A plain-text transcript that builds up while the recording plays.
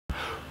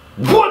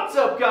What's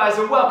up, guys,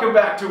 and welcome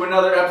back to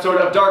another episode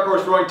of Dark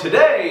Horse Rowing.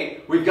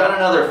 Today we've got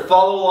another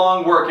follow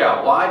along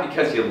workout. Why?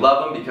 Because you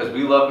love them, because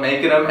we love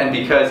making them, and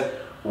because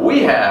we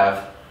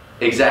have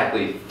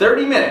exactly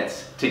 30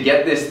 minutes to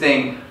get this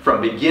thing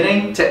from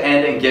beginning to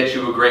end and get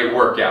you a great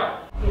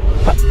workout.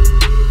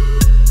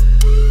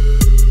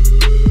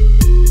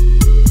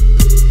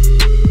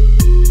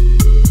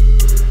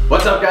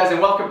 What's up, guys,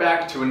 and welcome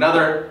back to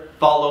another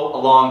follow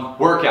along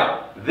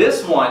workout.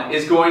 This one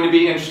is going to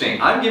be interesting.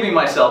 I'm giving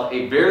myself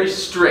a very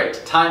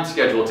strict time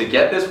schedule to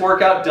get this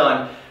workout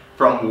done,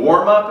 from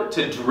warm up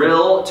to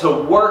drill to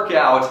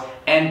workout,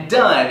 and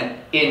done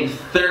in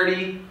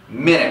 30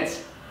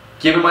 minutes.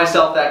 Giving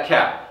myself that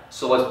cap.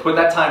 So let's put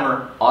that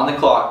timer on the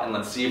clock and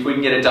let's see if we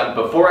can get it done.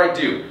 Before I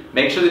do,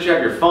 make sure that you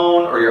have your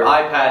phone or your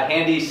iPad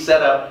handy,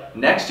 set up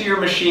next to your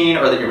machine,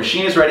 or that your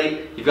machine is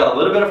ready. You've got a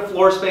little bit of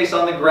floor space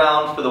on the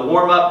ground for the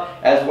warm-up,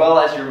 as well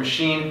as your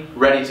machine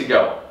ready to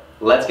go.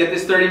 Let's get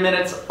this 30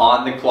 minutes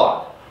on the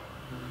clock.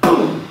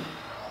 Boom.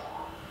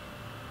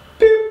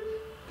 Boop.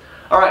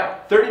 All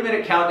right,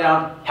 30-minute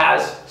countdown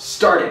has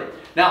started.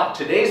 Now,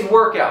 today's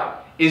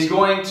workout is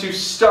going to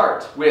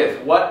start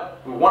with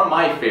one of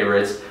my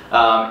favorites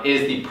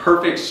is the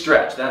perfect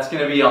stretch. That's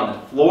going to be on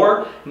the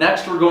floor.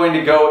 Next, we're going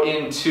to go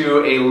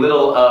into a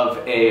little of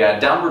a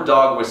downward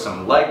dog with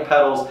some leg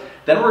pedals.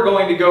 Then we're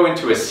going to go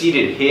into a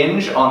seated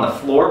hinge on the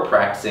floor,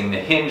 practicing the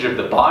hinge of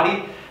the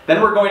body. Then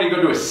we're going to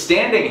go to a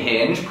standing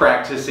hinge,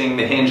 practicing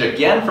the hinge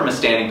again from a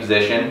standing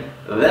position.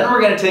 Then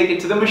we're going to take it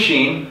to the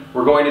machine.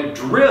 We're going to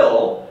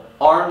drill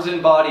arms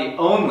and body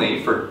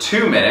only for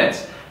 2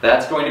 minutes.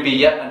 That's going to be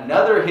yet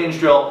another hinge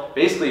drill.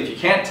 Basically, if you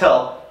can't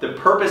tell, the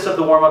purpose of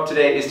the warm-up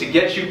today is to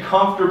get you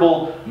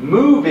comfortable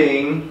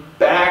moving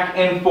back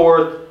and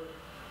forth,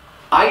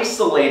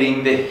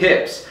 isolating the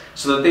hips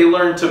so that they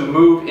learn to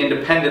move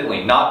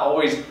independently, not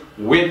always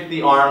with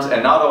the arms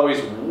and not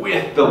always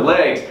with the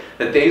legs,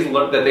 that they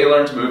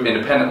learn to move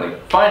independently.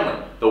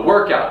 Finally, the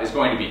workout is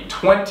going to be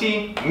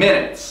 20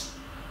 minutes.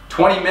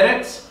 20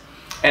 minutes,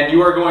 and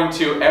you are going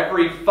to,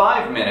 every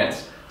 5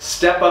 minutes,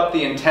 step up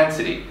the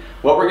intensity.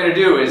 What we're going to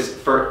do is,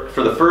 for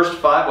the first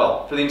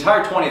for the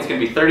entire 20, it's going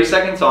to be 30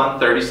 seconds on,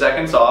 30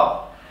 seconds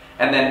off,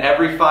 and then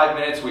every 5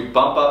 minutes we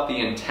bump up the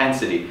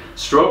intensity.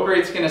 Stroke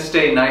rate's going to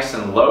stay nice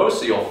and low,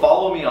 so you'll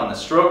follow me on the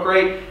stroke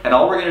rate, and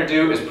all we're going to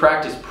do is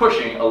practice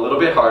pushing a little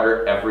bit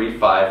harder every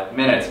 5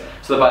 minutes,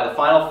 so that by the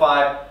final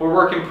 5, we're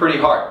working pretty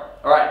hard.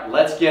 All right,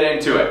 let's get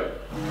into it.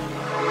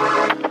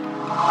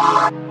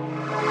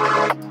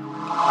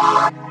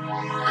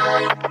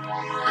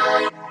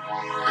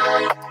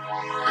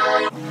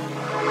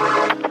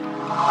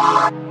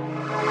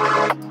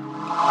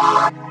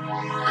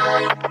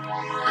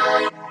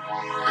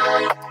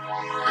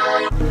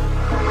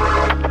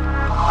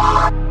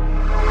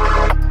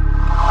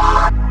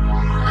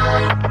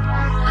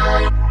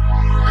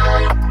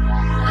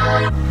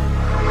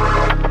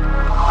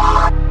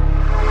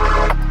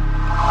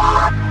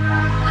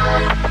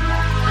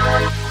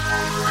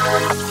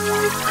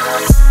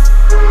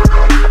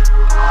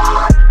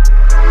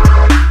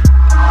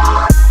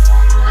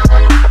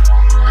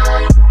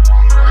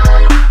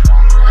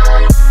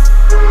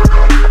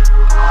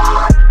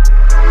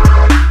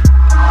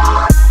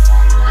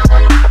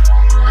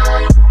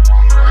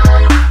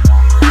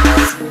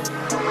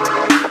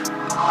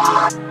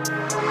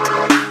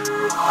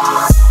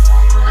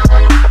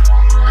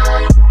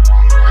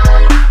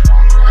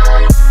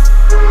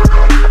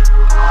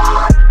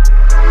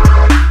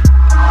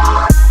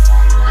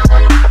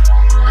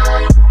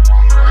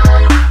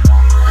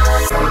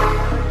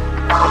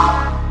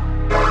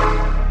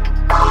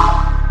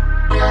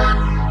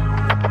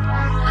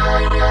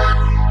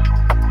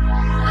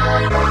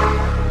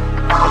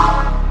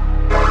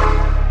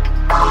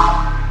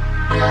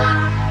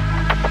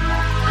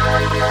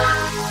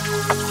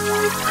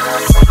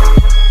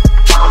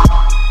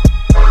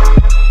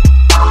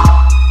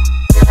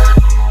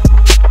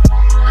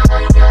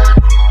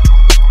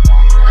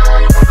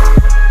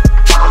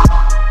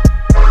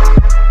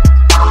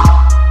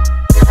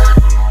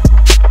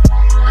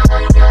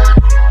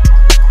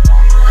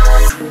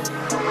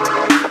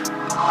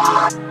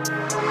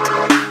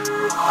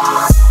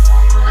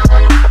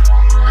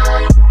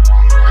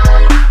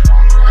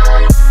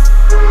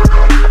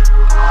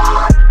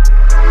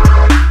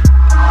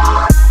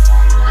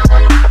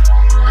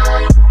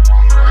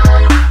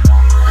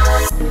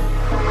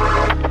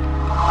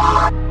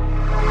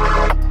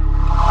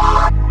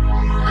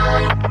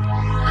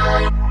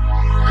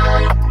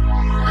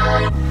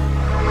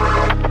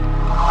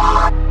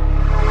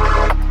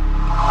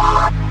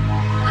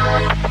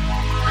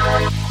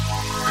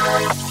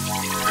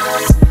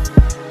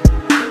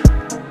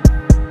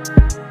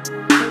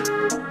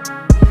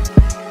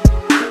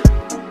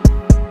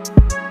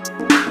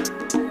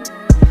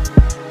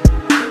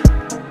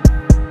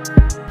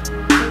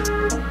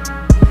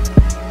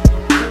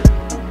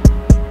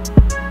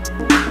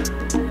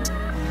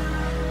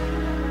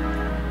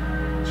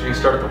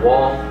 Start at the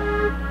wall,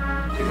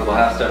 take a little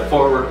half step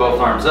forward, both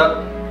arms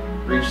up,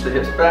 reach the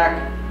hips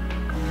back,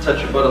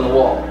 touch your butt on the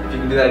wall. If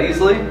you can do that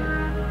easily,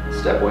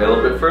 Step away a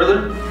little bit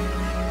further.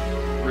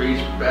 Reach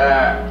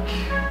back.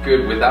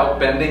 Good, without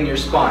bending your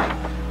spine.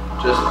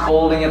 Just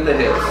holding at the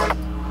hips.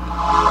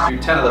 Do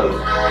 10 of those.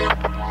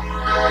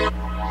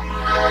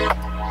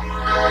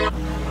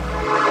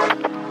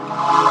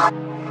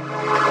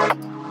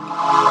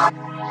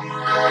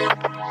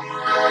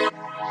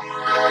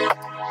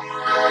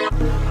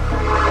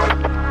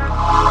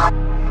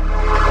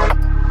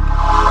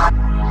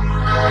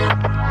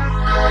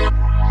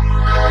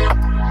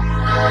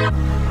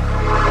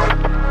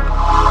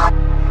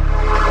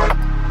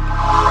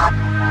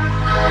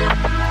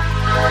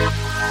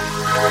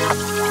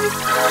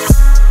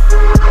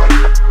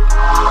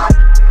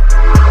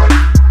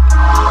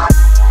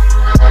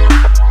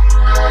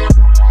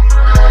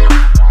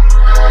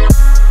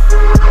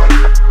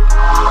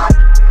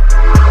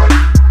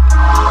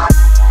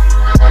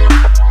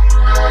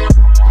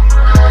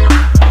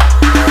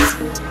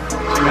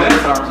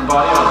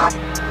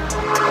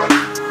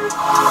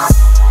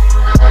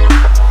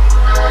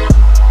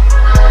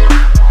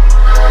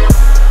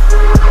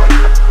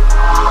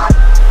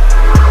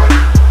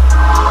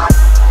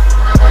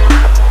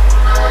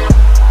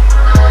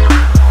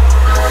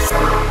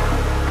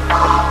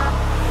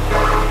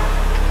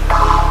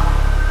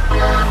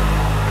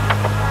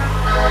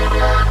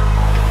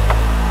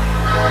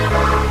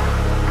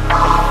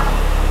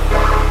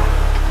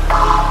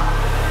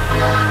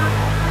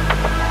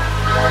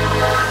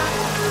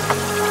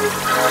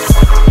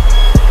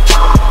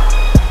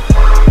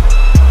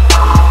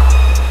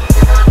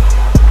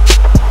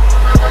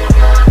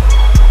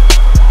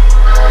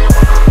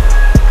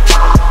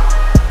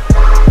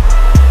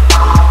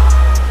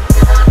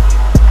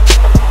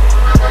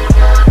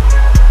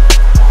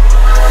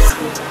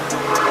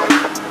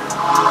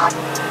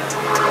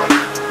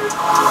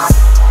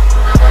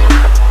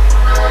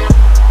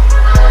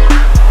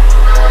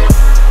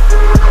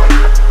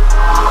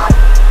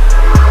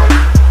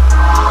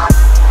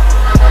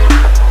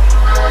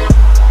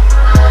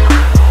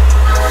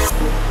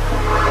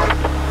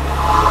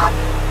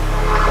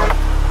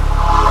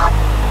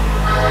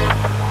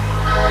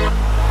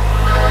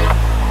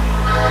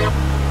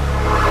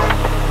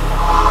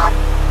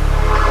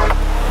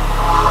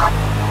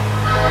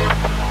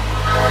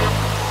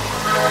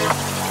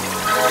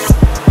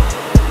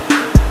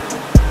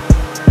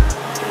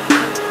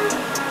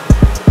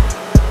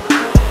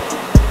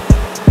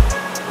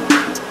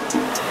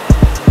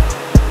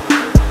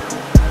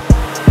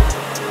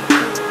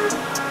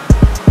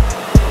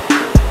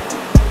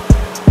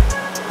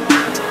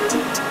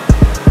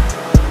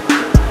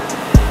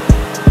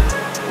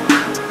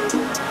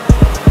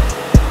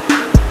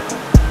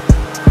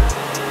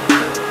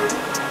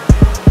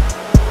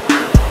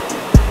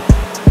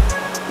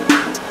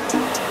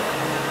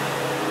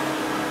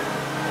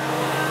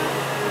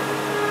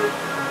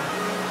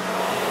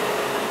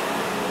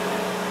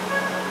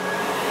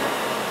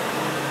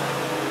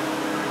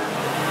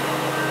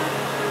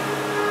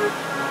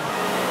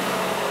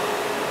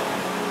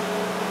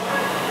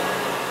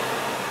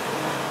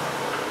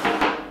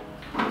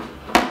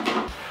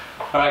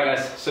 Alright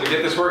guys, so to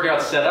get this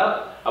workout set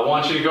up, I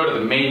want you to go to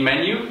the main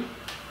menu,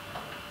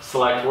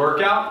 select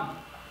workout,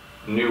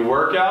 new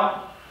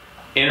workout,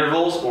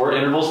 intervals or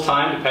intervals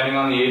time depending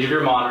on the age of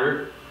your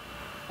monitor,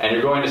 and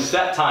you're going to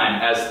set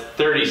time as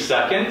 30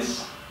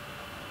 seconds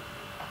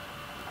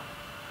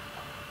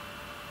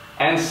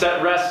and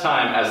set rest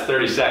time as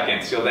 30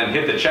 seconds. You'll then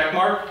hit the check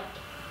mark,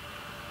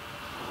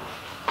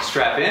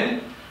 strap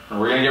in,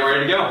 and we're going to get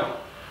ready to go.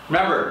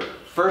 Remember,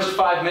 first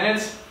 5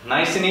 minutes,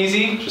 nice and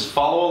easy, just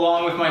follow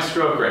along with my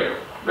stroke rate.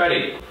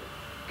 Ready,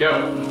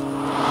 go.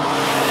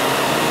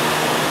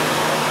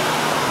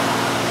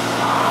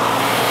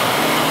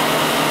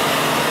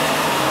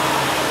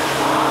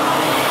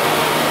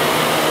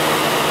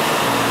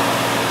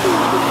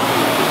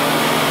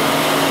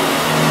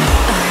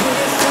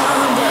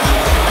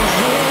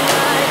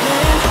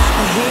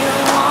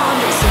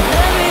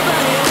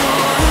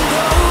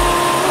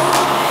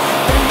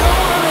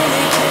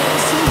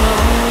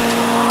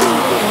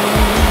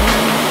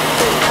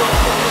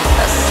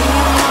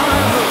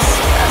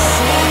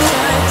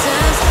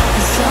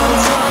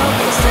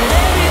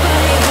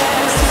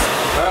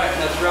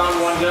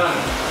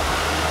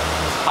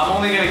 I'm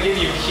only going to give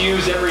you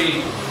cues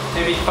every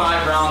maybe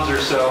 5 rounds or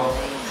so.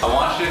 I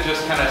want you to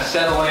just kind of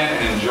settle in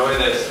and enjoy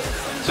this.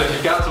 So if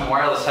you've got some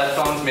wireless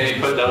headphones, maybe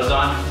put those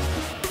on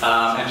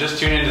and just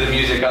tune into the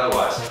music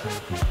otherwise.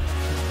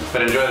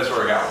 But enjoy this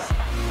workout.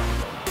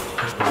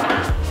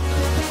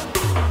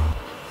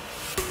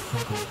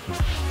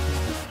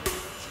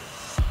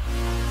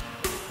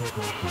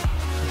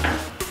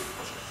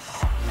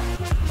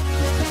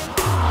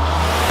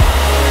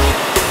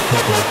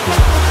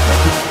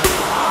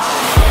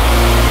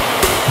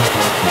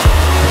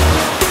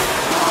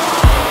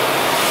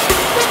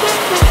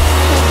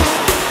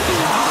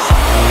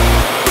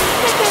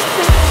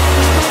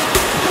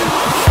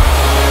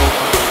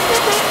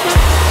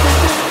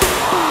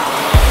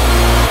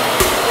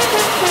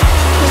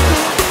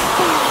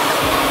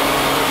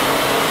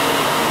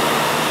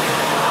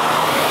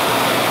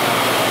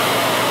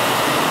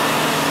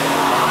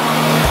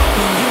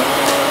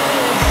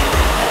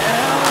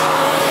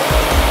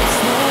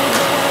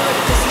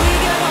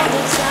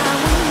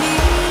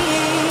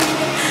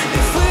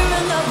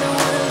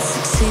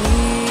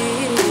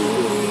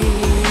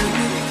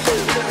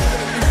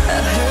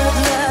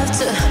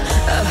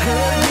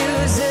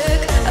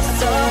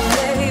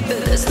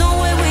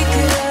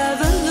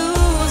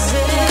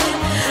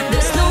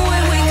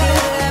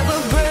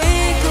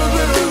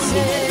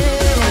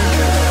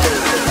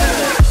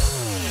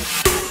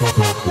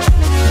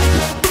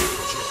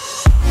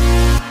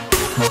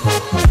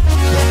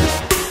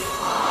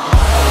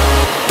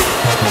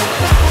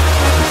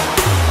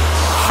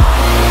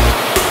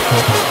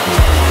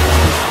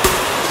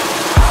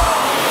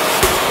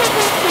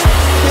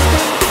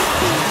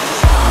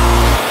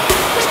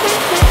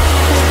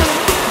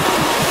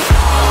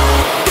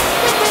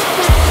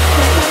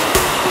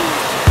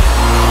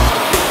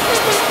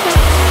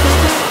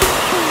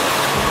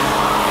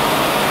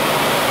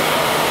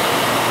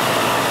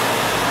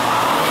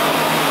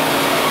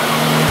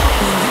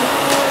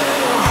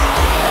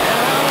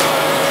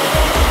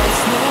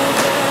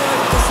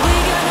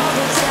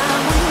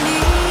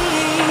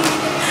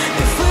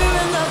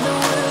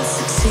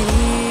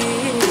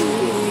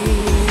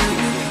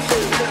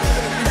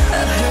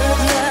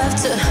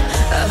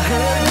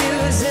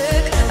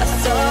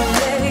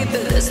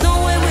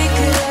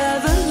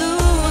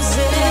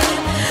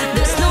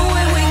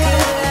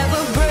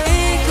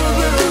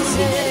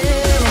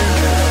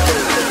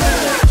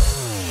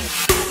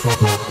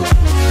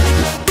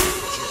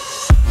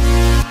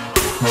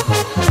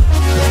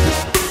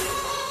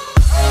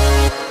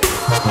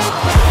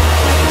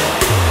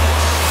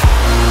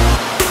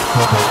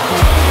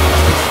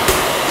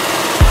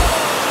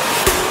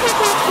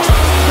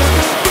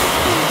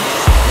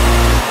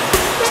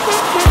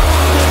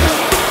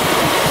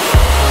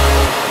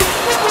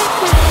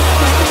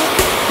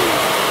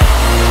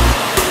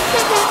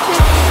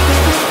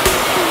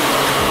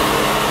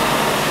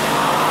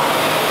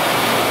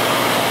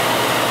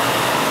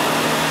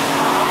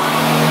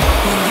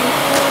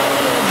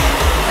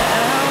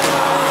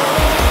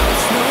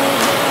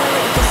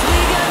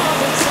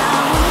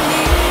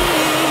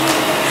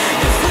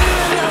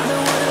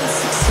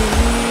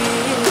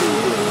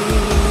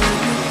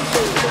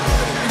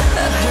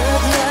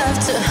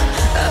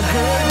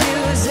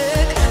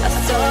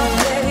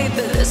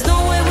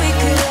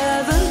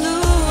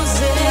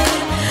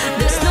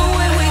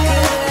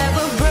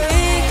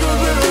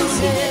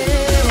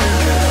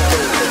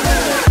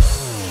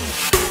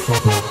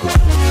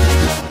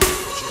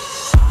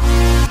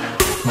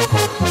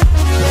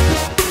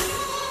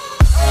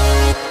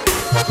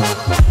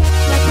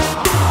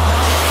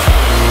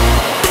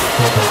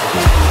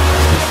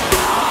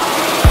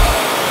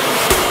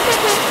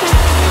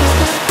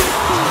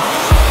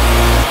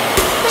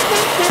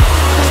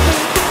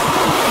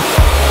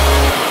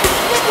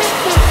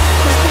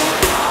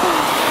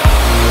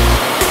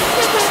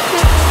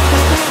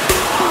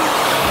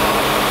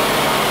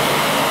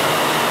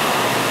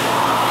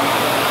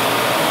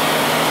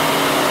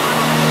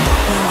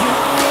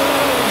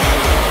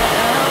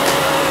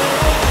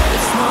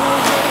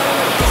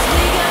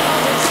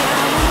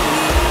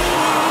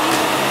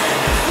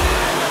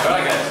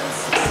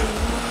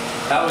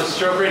 That was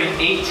stroke rating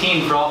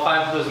 18 for all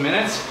 5 of those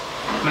minutes.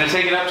 I'm going to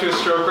take it up to a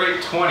stroke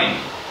rate 20.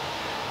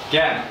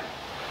 Again,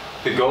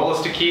 the goal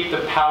is to keep the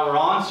power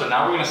on, so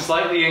now we're going to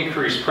slightly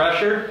increase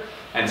pressure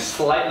and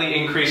slightly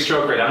increase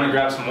stroke rate. I'm going to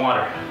grab some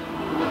water.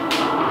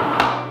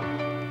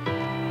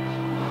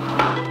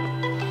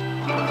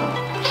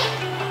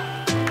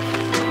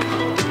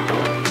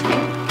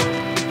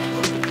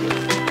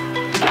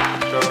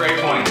 Stroke rate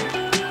 20.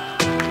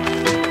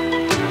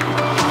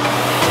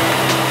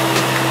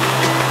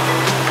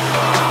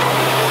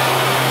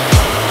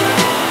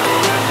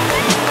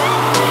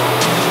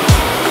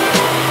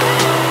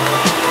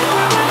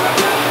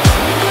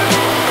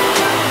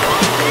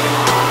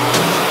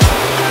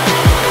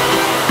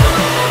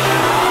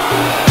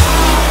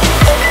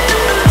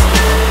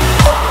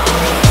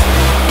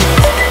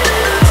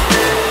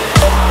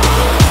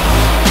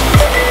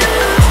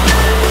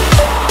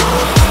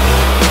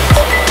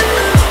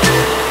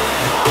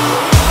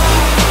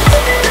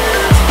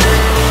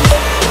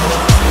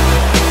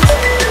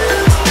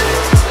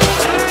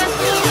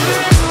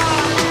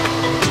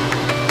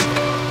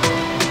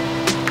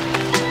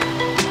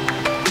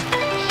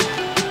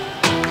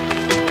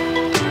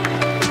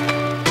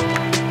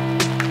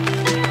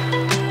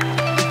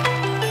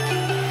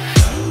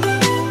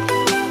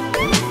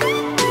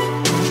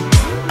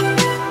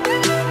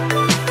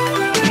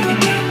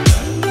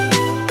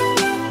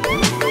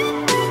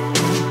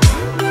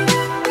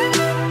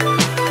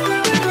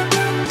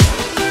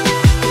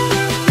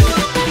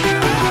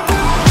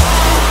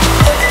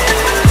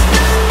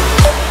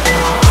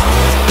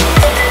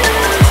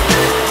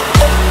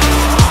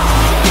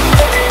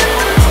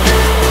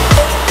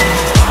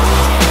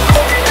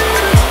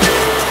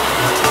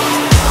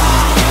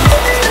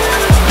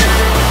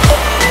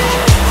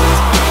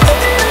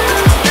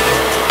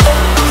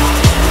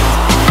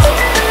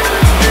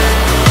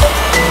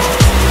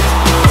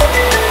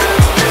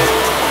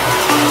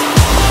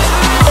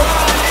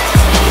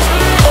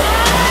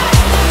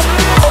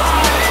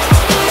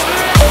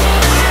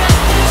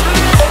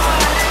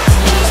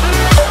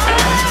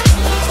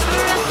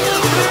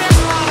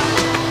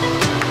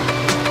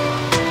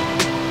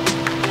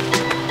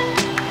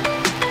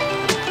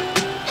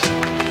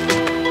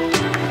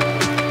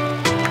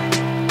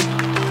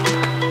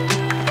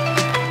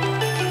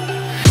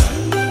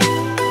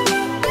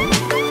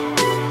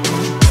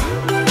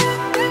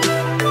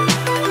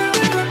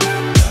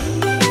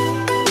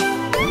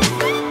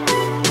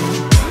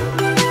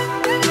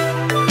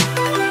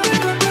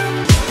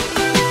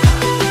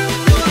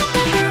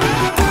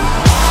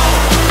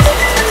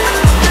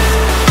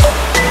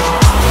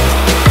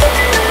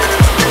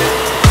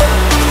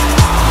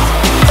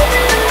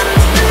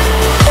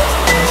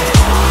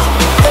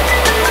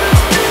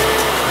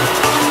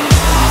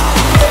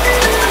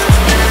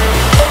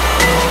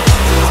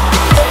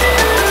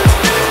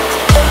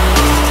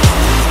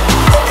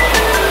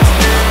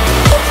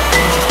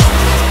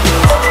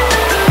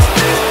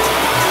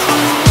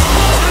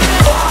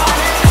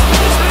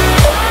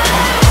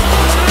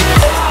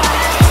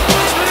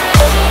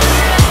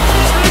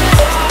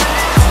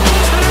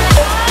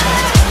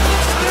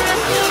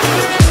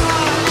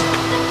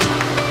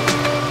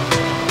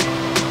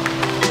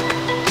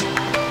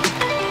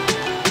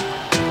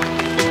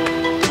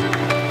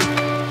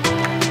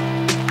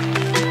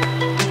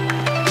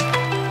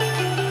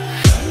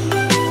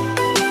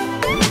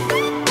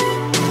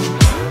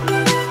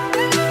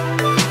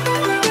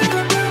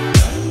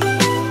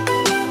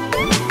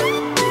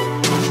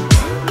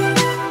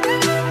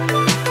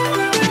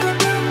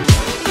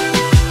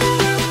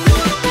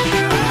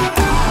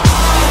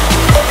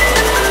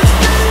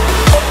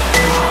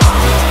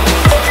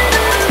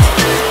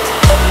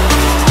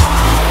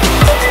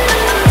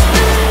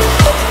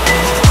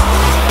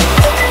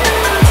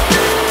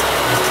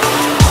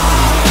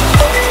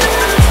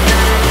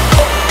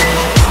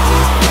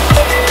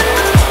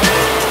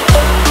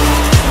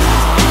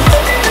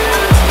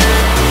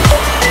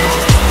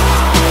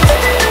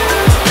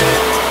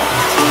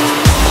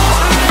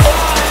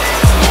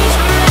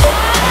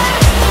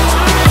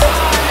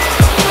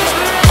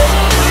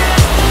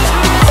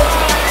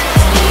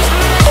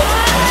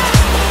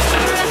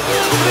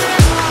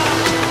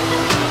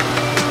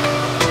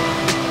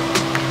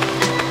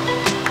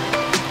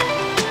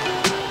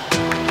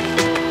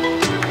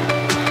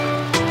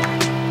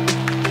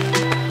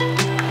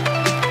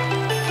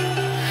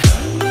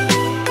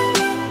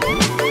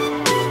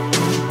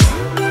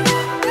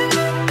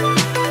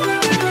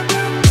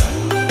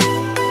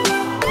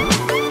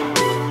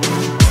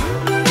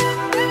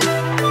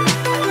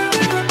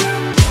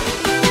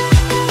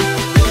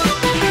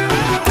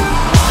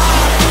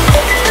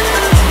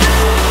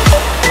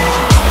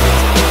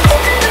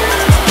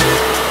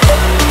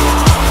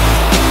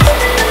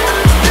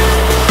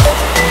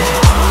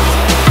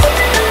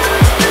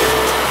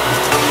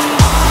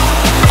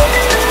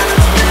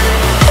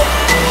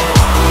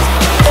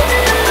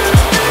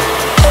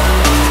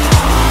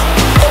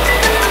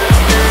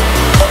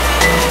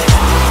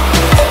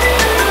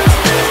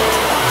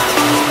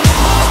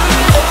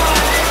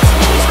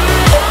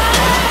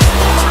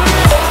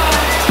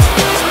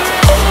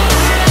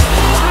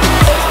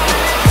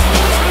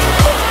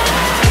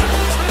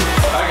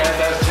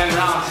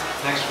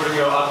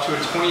 up to a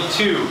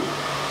 22.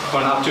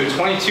 Going up to a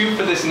 22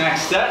 for this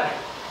next set.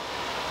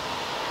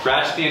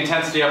 Ratchet the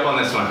intensity up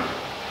on this one.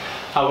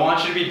 I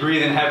want you to be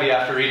breathing heavy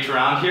after each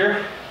round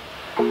here.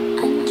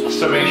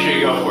 So make sure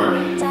you go for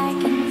it.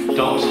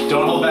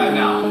 Don't hold back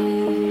now.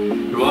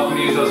 You're welcome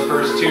to use those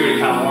first two to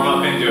kind of warm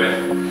up into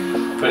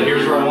it. But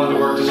here's where I want the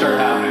work to start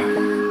happening.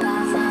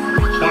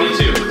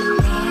 22.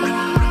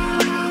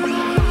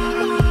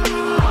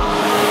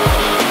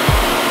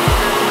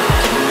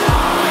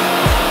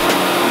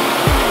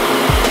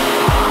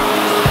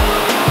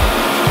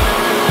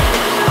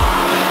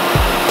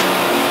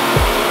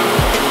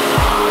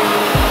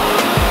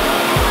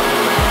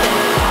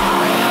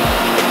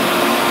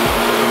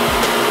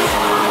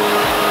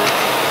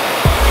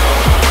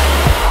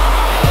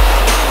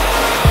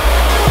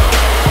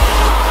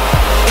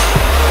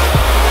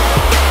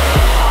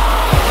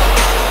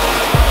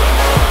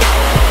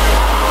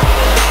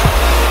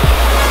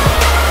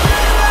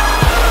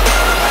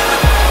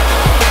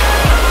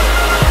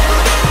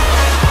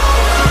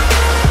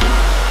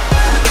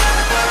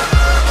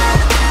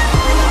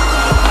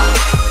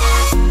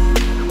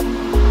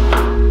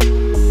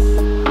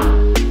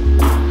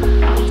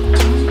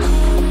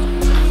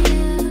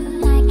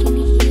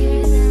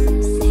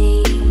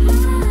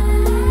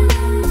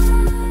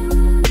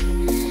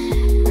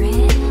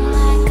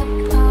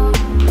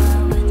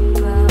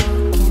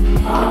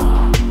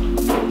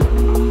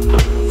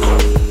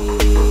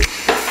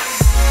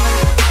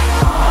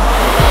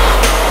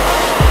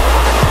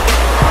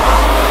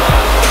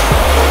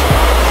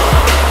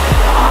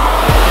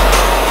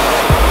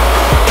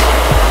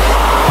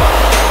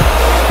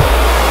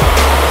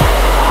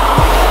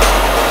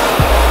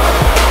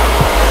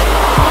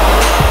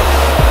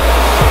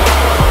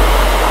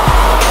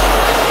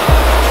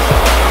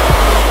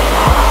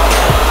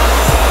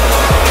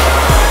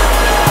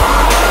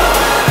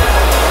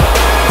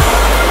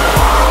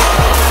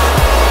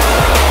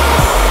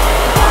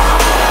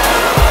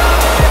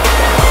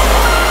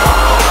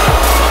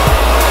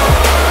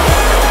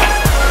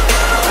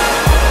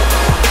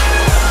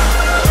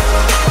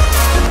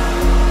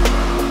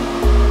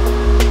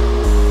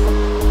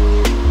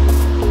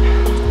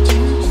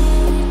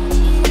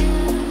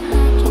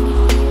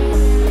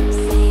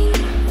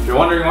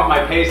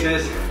 Pace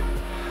is,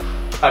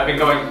 I've been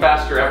going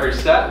faster every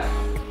set,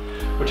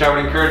 which I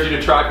would encourage you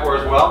to try for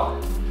as well.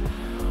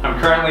 I'm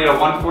currently at a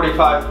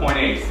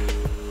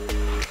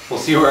 145.8. We'll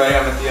see where I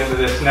am at the end of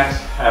this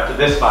after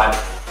this 5.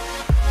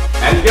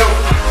 And go.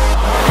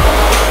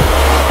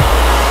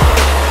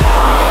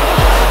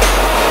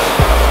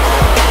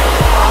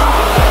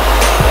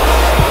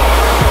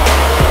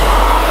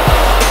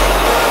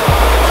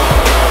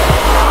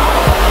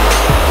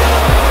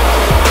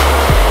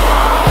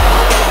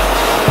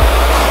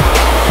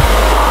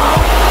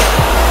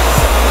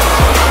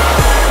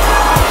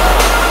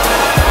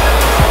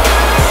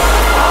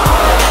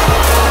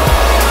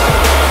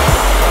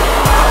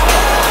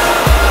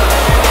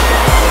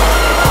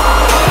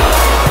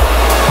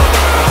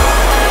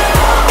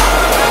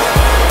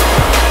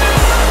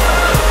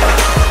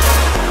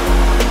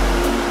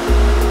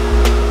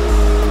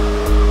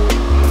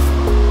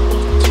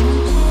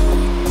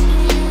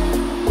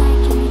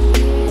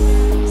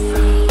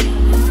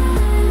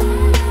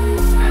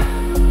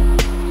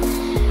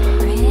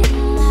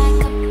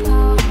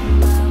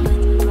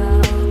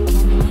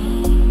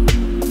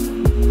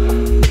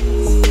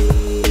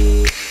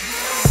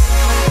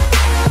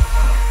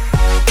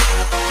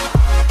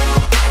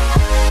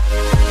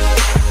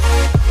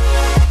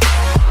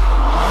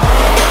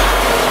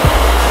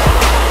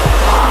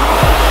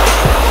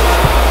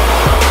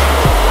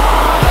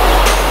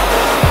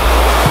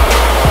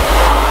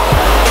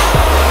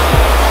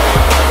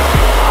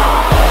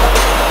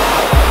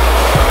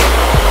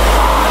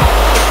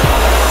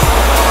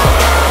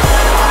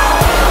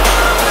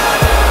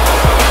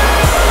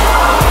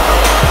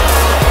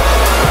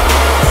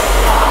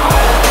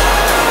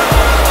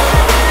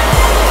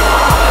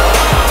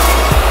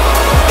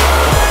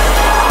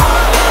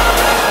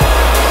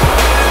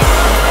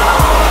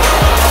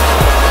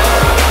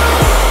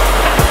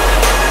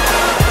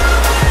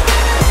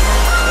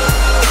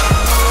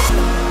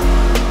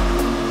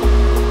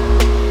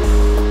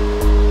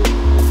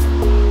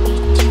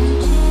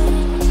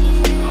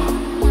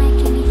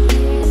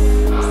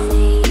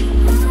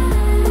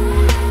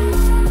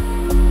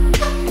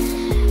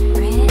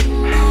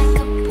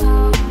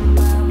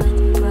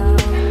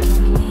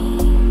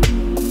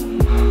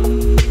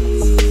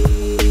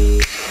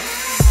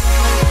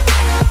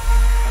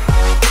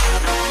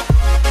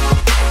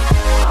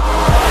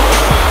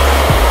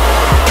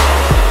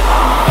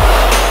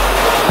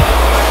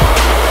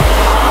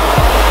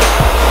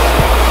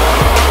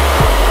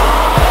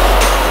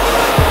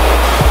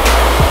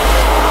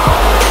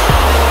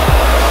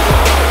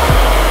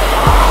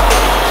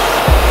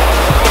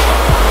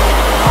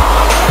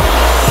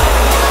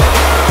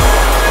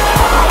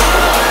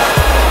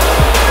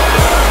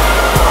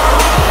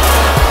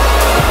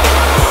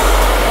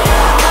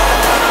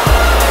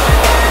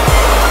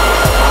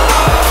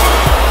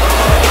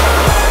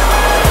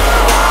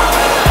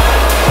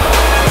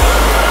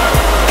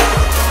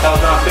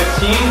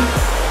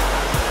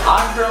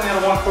 I'm currently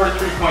at a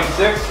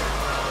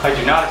 143.6. I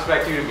do not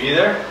expect you to be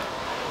there.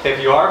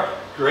 If you are,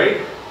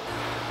 great.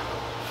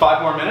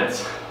 5 more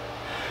minutes,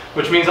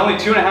 which means only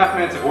 2.5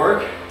 minutes of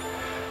work.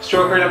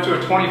 Stroke rate up to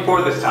a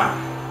 24 this time.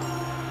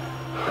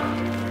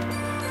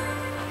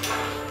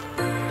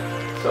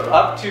 So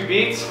up 2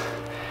 beats,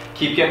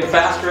 keep getting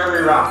faster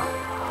every round.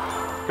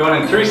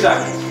 Going in 3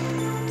 seconds.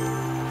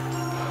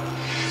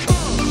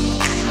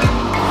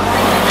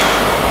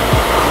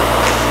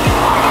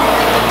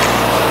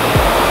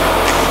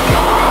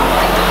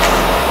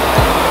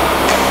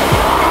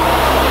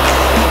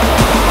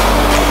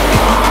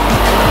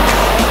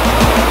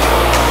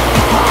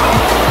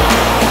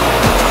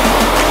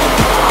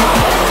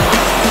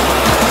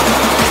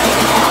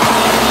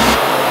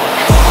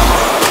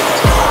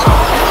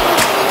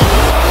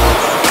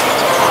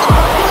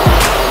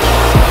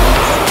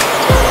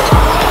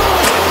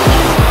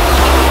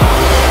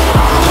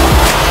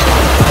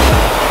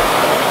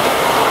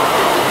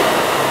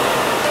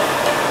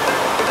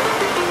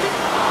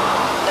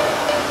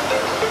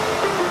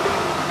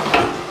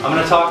 I'm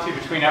going to talk to you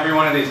between every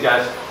one of these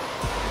guys.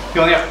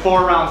 You only have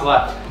 4 rounds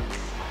left.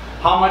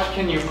 How much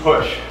can you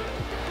push?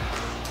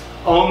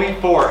 Only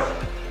 4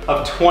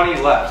 of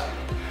 20 left.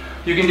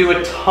 You can do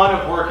a ton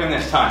of work in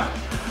this time.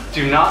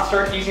 Do not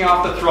start easing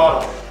off the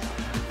throttle.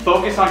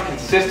 Focus on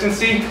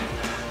consistency,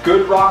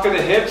 good rock of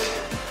the hips,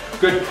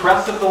 good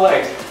press of the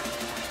legs.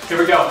 Here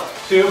we go.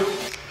 2,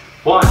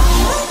 1.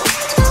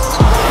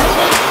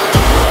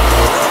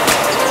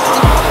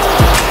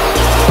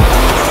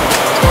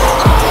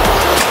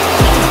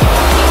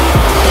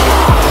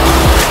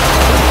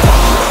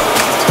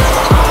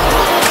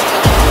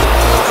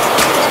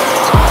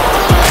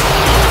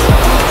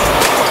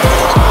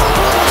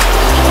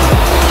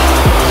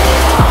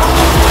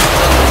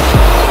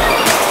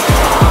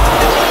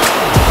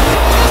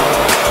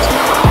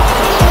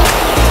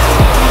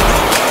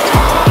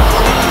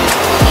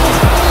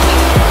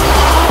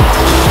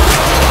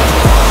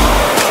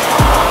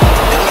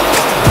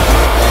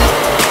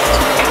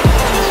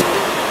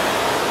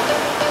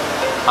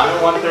 I'm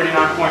at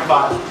 139.5.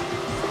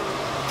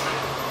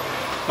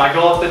 My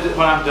goal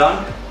when I'm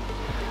done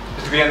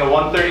is to be in the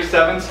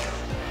 137s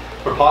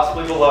or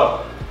possibly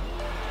below.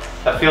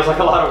 That feels like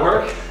a lot of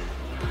work,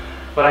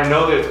 but I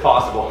know that it's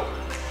possible.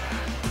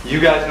 You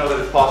guys know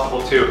that it's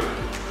possible too.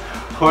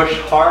 Push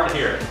hard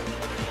here.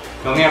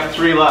 You only have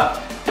 3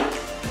 left.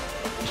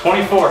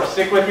 24,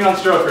 stick with me on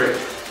stroke rate.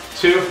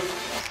 2,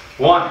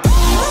 1.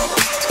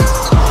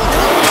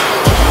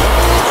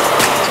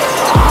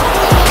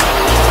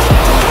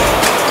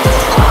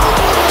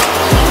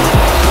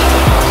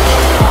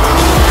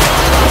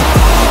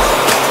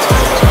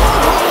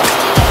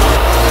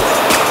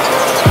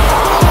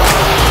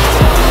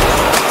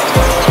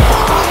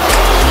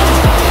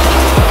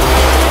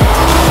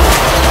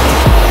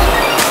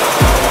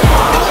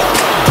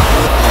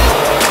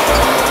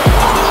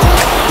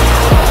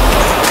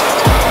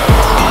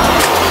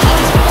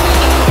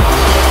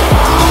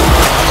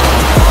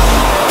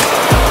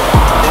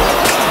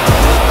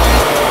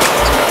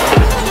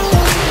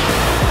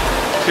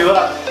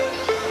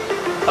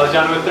 I was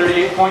down to a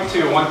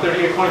 38.2,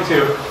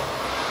 138.2.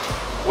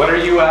 What are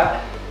you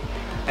at?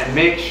 And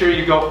make sure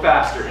you go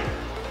faster.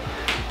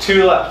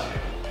 2 left.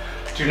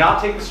 Do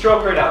not take the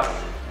stroke rate out.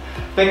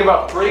 Think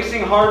about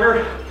bracing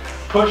harder,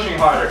 pushing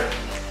harder.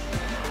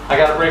 I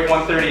gotta break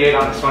 138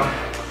 on this one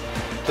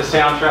to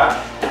stay on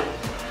track.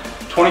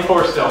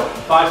 24 still,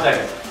 5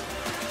 seconds.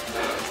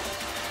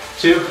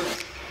 2,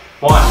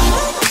 1.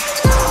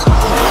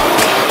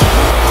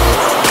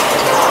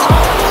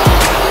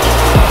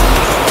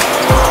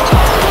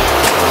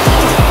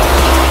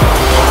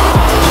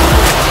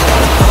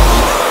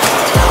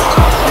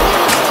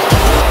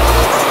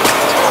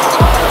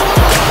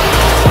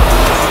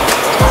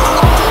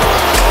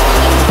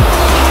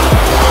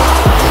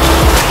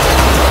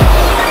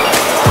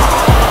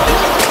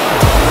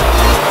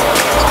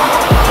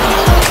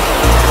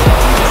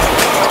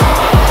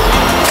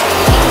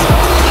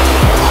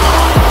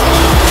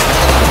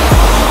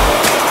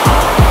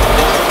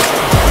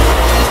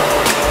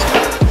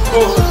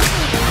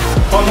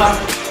 One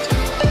left.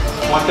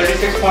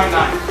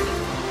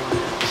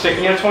 136.9.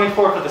 Sticking at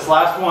 24 for this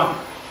last one.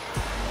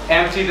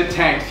 Empty the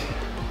tank.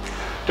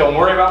 Don't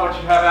worry about what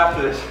you have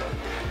after this.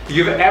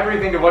 You give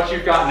everything to what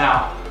you've got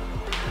now.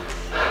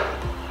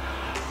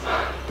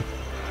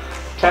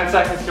 10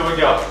 seconds till we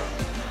go.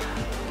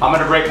 I'm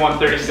gonna break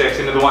 136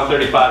 into the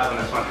 135s on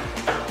this one.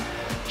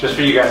 Just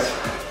for you guys.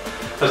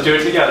 Let's do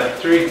it together.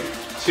 3,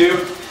 2,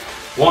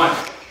 1.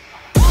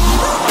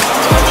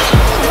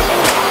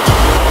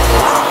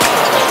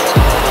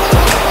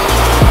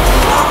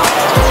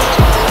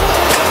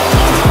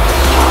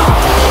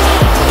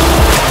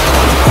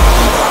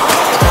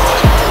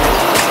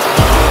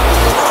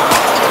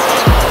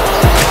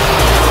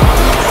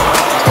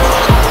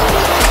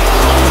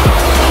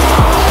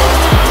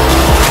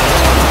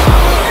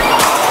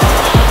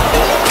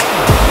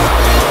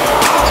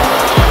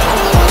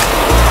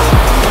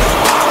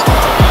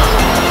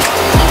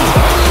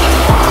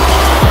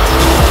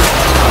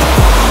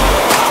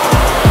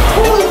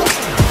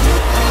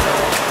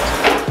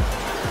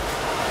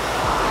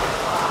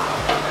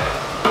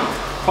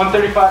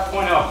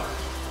 135.0.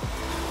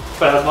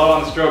 But I was low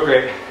on the stroke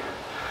rate.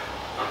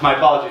 My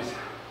apologies.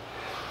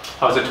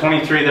 I was at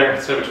 23 there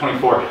instead of a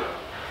 24.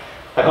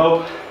 I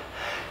hope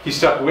you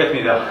stuck with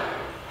me though.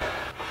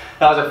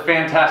 That was a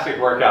fantastic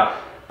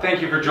workout.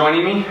 Thank you for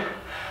joining me.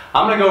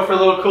 I'm gonna go for a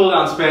little cool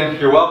down spin.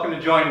 You're welcome to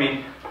join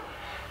me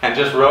and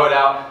just row it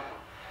out,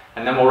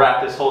 and then we'll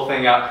wrap this whole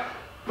thing up.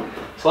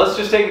 So let's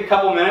just take a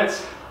couple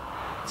minutes.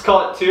 Let's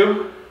call it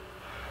 2.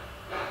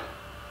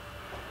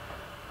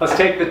 Let's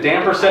take the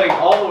damper setting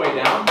all the way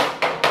down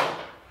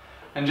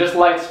and just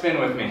light spin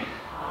with me.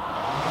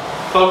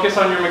 Focus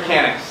on your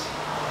mechanics.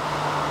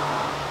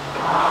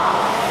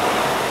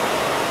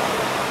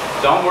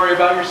 Don't worry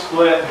about your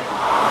split.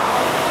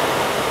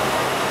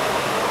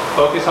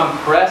 Focus on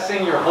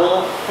pressing your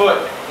whole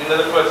foot into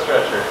the foot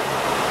stretcher.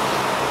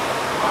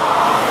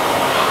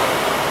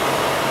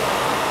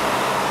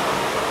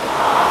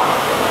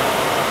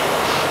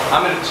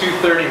 I'm at a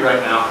 230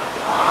 right now.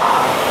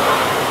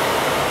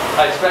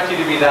 I expect you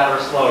to be that or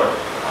slower.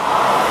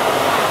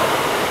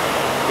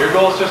 Your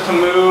goal is just to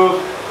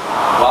move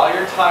while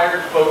you're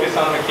tired. Focus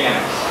on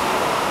mechanics.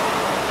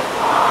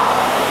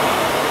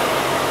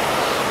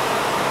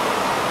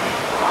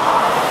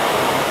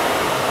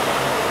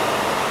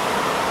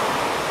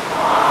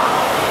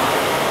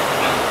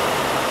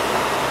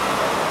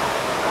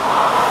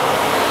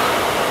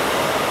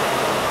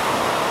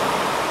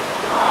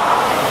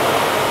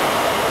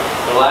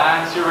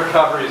 Relax your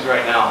recoveries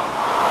right now.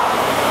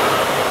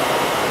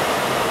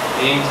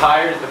 Being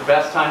tired is the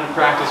best time to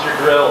practice your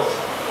drills.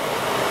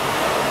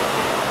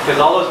 Because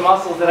all those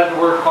muscles that had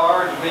to work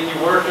hard to make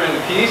you work during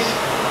the piece,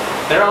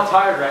 they're all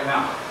tired right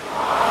now.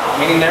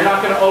 Meaning they're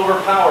not going to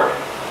overpower.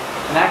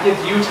 And that gives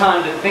you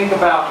time to think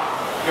about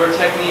your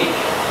technique.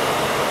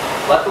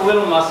 Let the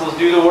little muscles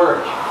do the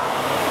work.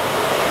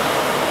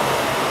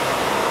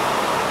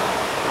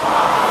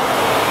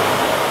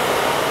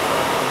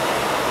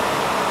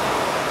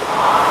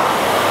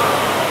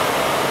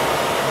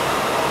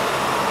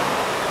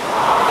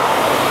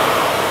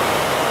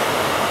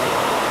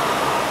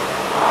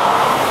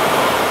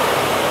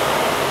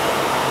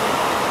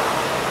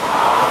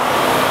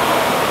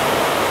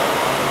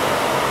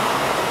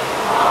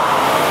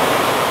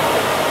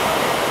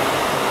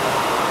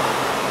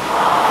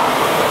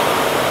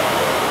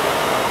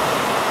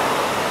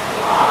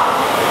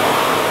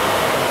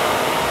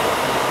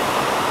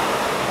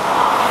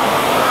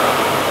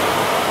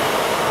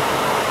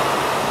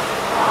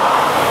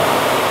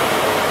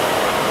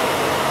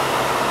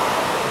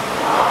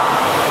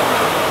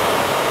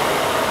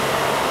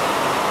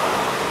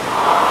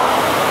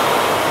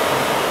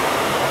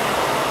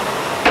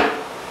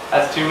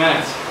 That's 2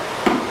 minutes.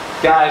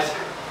 Guys,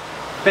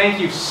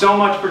 thank you so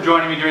much for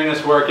joining me during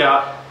this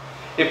workout.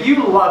 If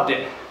you loved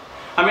it,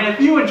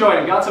 if you enjoyed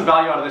and got some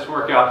value out of this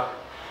workout,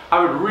 I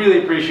would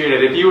really appreciate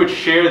it if you would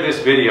share this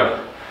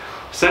video.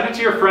 Send it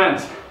to your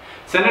friends.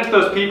 Send it to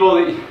those people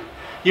that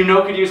you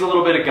know could use a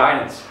little bit of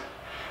guidance.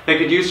 They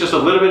could use just a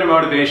little bit of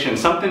motivation,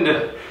 something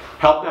to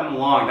help them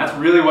along. That's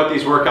really what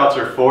these workouts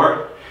are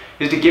for,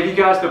 is to give you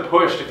guys the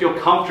push, to feel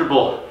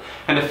comfortable,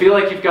 and to feel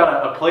like you've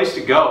got a place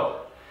to go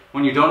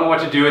when you don't know what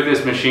to do with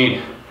this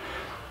machine.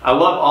 I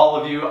love all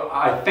of you.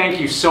 I thank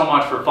you so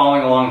much for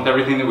following along with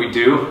everything that we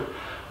do.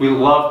 We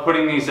love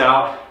putting these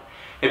out.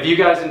 If you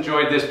guys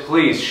enjoyed this,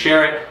 please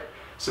share it,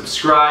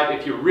 subscribe.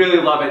 If you really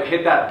love it,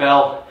 hit that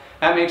bell.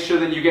 That makes sure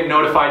that you get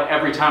notified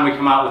every time we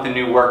come out with a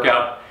new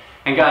workout.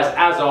 And guys,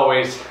 as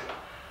always,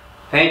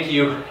 thank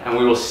you, and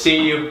we will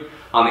see you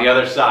on the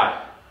other side.